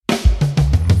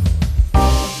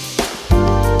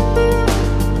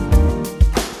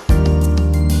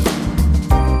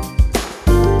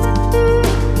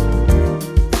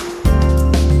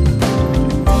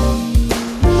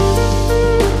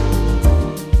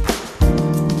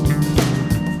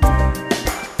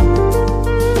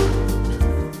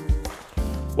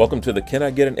Welcome to the Can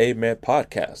I Get an Amen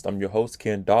podcast. I'm your host,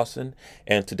 Ken Dawson,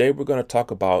 and today we're going to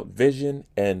talk about vision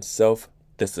and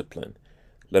self-discipline.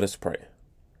 Let us pray.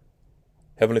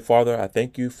 Heavenly Father, I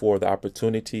thank you for the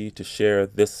opportunity to share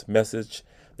this message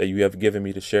that you have given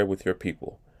me to share with your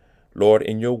people. Lord,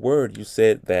 in your word, you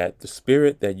said that the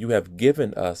spirit that you have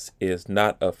given us is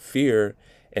not of fear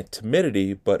and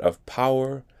timidity, but of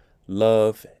power,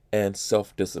 love, and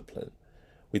self-discipline.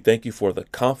 We thank you for the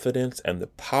confidence and the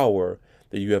power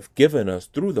that you have given us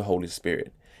through the Holy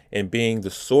Spirit and being the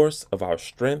source of our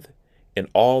strength in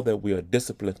all that we are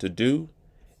disciplined to do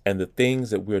and the things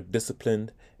that we are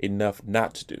disciplined enough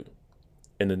not to do.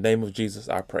 In the name of Jesus,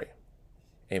 I pray.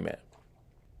 Amen.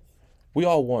 We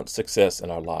all want success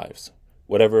in our lives,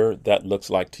 whatever that looks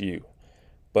like to you.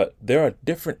 But there are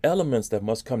different elements that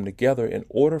must come together in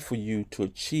order for you to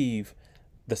achieve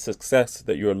the success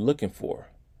that you're looking for.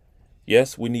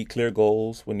 Yes, we need clear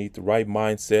goals. We need the right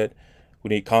mindset. We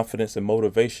need confidence and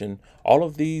motivation. All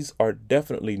of these are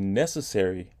definitely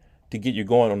necessary to get you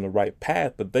going on the right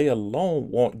path, but they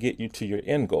alone won't get you to your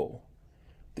end goal.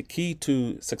 The key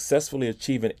to successfully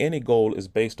achieving any goal is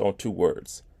based on two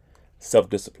words: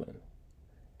 self-discipline.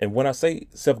 And when I say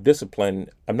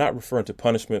self-discipline, I'm not referring to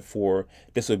punishment for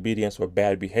disobedience or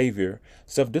bad behavior.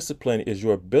 Self-discipline is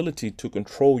your ability to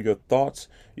control your thoughts,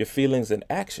 your feelings, and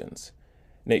actions.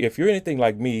 Now, if you're anything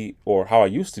like me or how I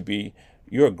used to be,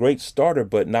 you're a great starter,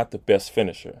 but not the best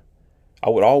finisher. I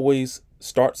would always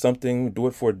start something, do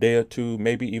it for a day or two,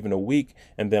 maybe even a week,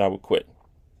 and then I would quit.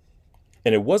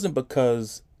 And it wasn't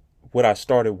because what I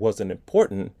started wasn't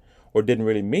important or didn't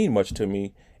really mean much to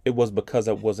me. It was because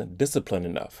I wasn't disciplined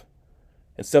enough.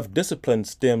 And self-discipline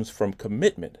stems from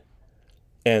commitment.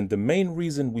 And the main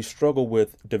reason we struggle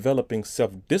with developing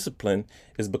self-discipline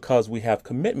is because we have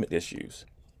commitment issues.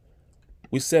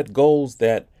 We set goals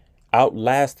that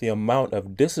outlast the amount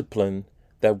of discipline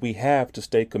that we have to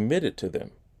stay committed to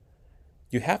them.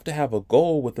 You have to have a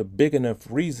goal with a big enough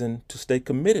reason to stay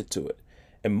committed to it.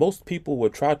 And most people will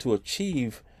try to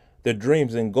achieve their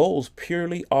dreams and goals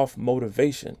purely off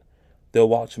motivation. They'll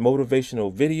watch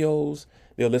motivational videos,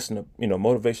 they'll listen to,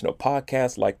 motivational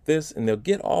podcasts like this, and they'll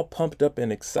get all pumped up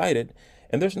and excited.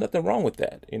 And there's nothing wrong with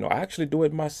that. I actually do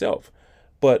it myself.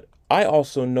 But I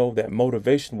also know that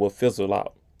motivation will fizzle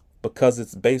out because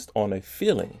it's based on a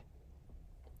feeling.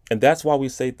 And that's why we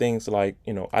say things like,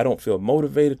 I don't feel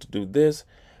motivated to do this.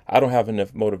 I don't have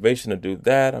enough motivation to do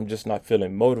that. I'm just not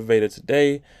feeling motivated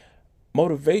today.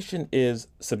 Motivation is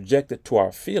subjected to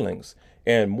our feelings.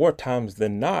 And more times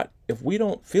than not, if we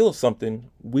don't feel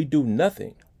something, we do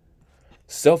nothing.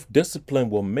 Self-discipline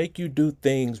will make you do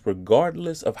things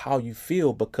regardless of how you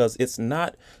feel, because it's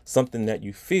not something that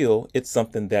you feel, it's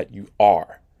something that you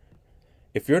are.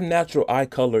 If your natural eye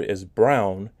color is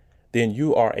brown, then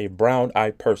you are a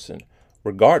brown-eyed person.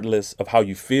 Regardless of how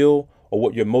you feel or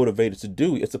what you're motivated to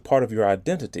do, it's a part of your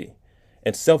identity.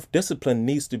 And self-discipline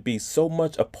needs to be so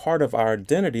much a part of our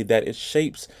identity that it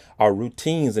shapes our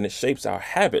routines and it shapes our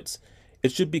habits.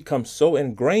 It should become so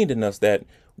ingrained in us that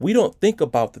we don't think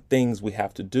about the things we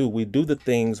have to do. We do the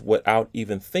things without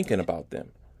even thinking about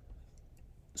them.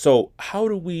 So how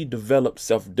do we develop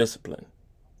self-discipline?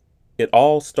 It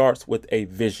all starts with a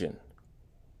vision.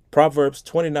 Proverbs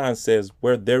 29 says,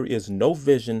 where there is no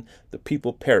vision, the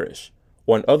people perish.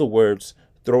 Or in other words,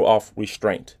 throw off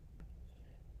restraint.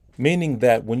 Meaning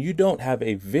that when you don't have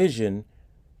a vision,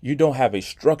 you don't have a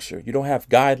structure, you don't have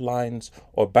guidelines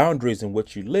or boundaries in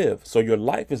which you live. So your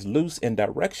life is loose and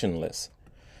directionless.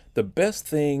 The best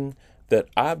thing that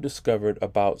I've discovered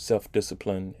about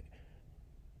self-discipline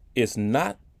is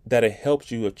not that it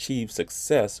helps you achieve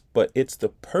success, but it's the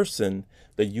person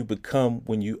that you become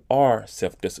when you are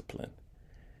self-disciplined.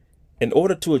 In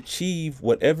order to achieve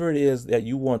whatever it is that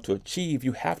you want to achieve,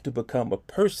 you have to become a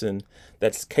person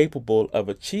that's capable of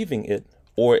achieving it,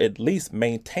 or at least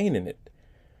maintaining it.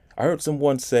 I heard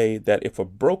someone say that if a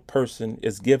broke person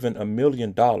is given $1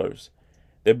 million,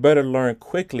 they better learn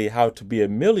quickly how to be a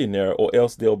millionaire, or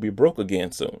else they'll be broke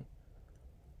again soon.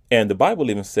 And the Bible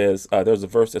even says, there's a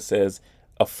verse that says,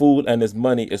 a fool and his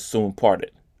money is soon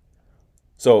parted.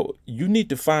 So you need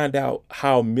to find out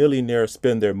how millionaires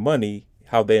spend their money,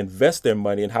 how they invest their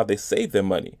money, and how they save their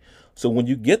money. So when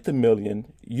you get the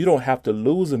million, you don't have to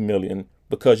lose $1 million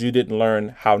because you didn't learn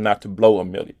how not to blow $1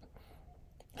 million.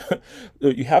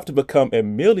 You have to become a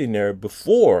millionaire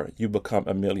before you become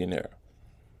a millionaire.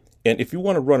 And if you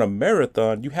want to run a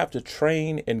marathon, you have to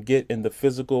train and get in the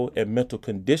physical and mental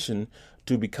condition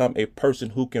to become a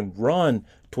person who can run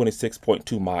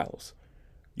 26.2 miles.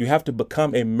 You have to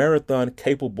become a marathon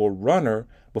capable runner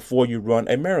before you run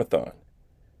a marathon.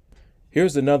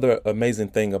 Here's another amazing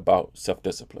thing about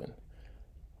self-discipline.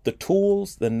 The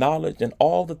tools, the knowledge, and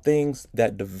all the things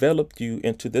that developed you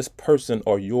into this person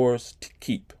are yours to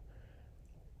keep.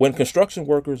 When construction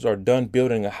workers are done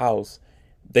building a house,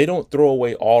 they don't throw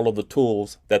away all of the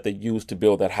tools that they used to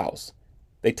build that house.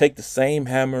 They take the same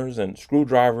hammers and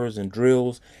screwdrivers and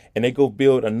drills and they go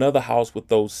build another house with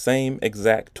those same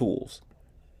exact tools.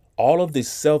 All of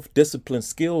these self-discipline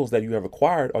skills that you have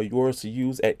acquired are yours to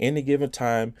use at any given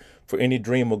time for any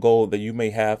dream or goal that you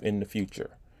may have in the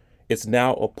future. It's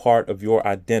now a part of your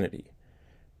identity.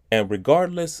 And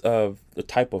regardless of the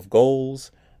type of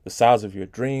goals, the size of your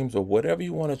dreams, or whatever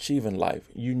you want to achieve in life,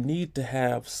 you need to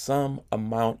have some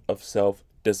amount of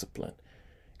self-discipline.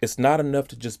 It's not enough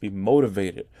to just be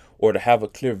motivated or to have a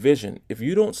clear vision. If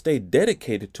you don't stay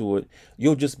dedicated to it,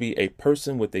 you'll just be a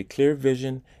person with a clear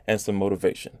vision and some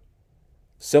motivation.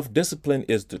 Self-discipline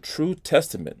is the true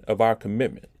testament of our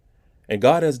commitment. And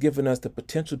God has given us the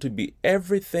potential to be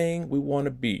everything we want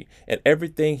to be and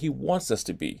everything He wants us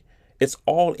to be. It's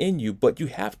all in you, but you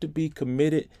have to be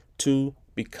committed to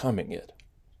becoming it.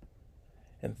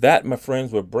 And that, my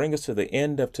friends, will bring us to the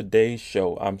end of today's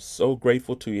show. I'm so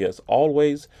grateful to you, as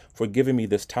always, for giving me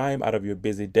this time out of your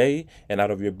busy day and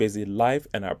out of your busy life.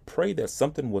 And I pray that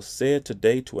something was said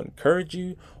today to encourage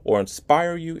you or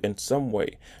inspire you in some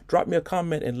way. Drop me a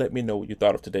comment and let me know what you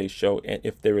thought of today's show, and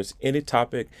if there is any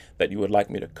topic that you would like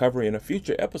me to cover in a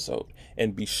future episode.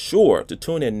 And be sure to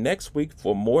tune in next week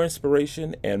for more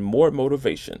inspiration and more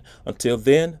motivation. Until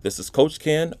then, this is Coach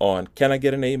Ken on Can I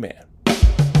Get an Amen?